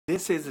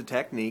This is a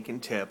technique and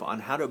tip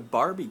on how to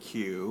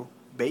barbecue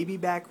baby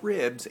back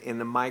ribs in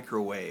the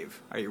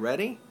microwave. Are you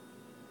ready?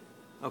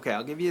 Okay,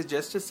 I'll give you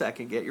just a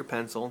second. Get your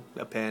pencil,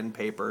 a pen,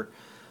 paper,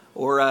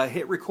 or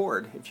hit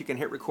record. If you can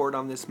hit record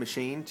on this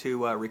machine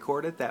to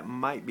record it, that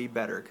might be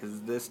better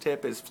because this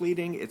tip is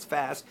fleeting, it's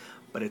fast,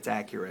 but it's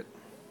accurate.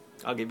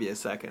 I'll give you a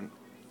second.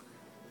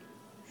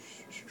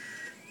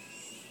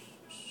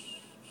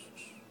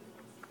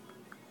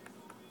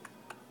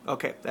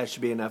 Okay, that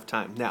should be enough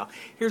time. Now,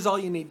 here's all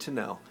you need to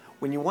know.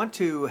 When you want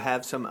to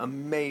have some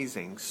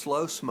amazing,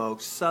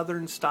 slow-smoked,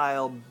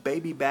 southern-style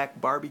baby back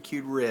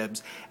barbecued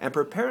ribs and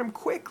prepare them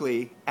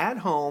quickly at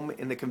home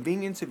in the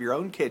convenience of your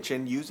own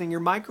kitchen using your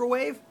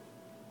microwave,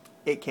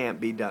 it can't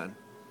be done.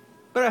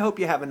 But I hope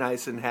you have a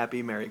nice and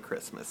happy Merry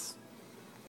Christmas.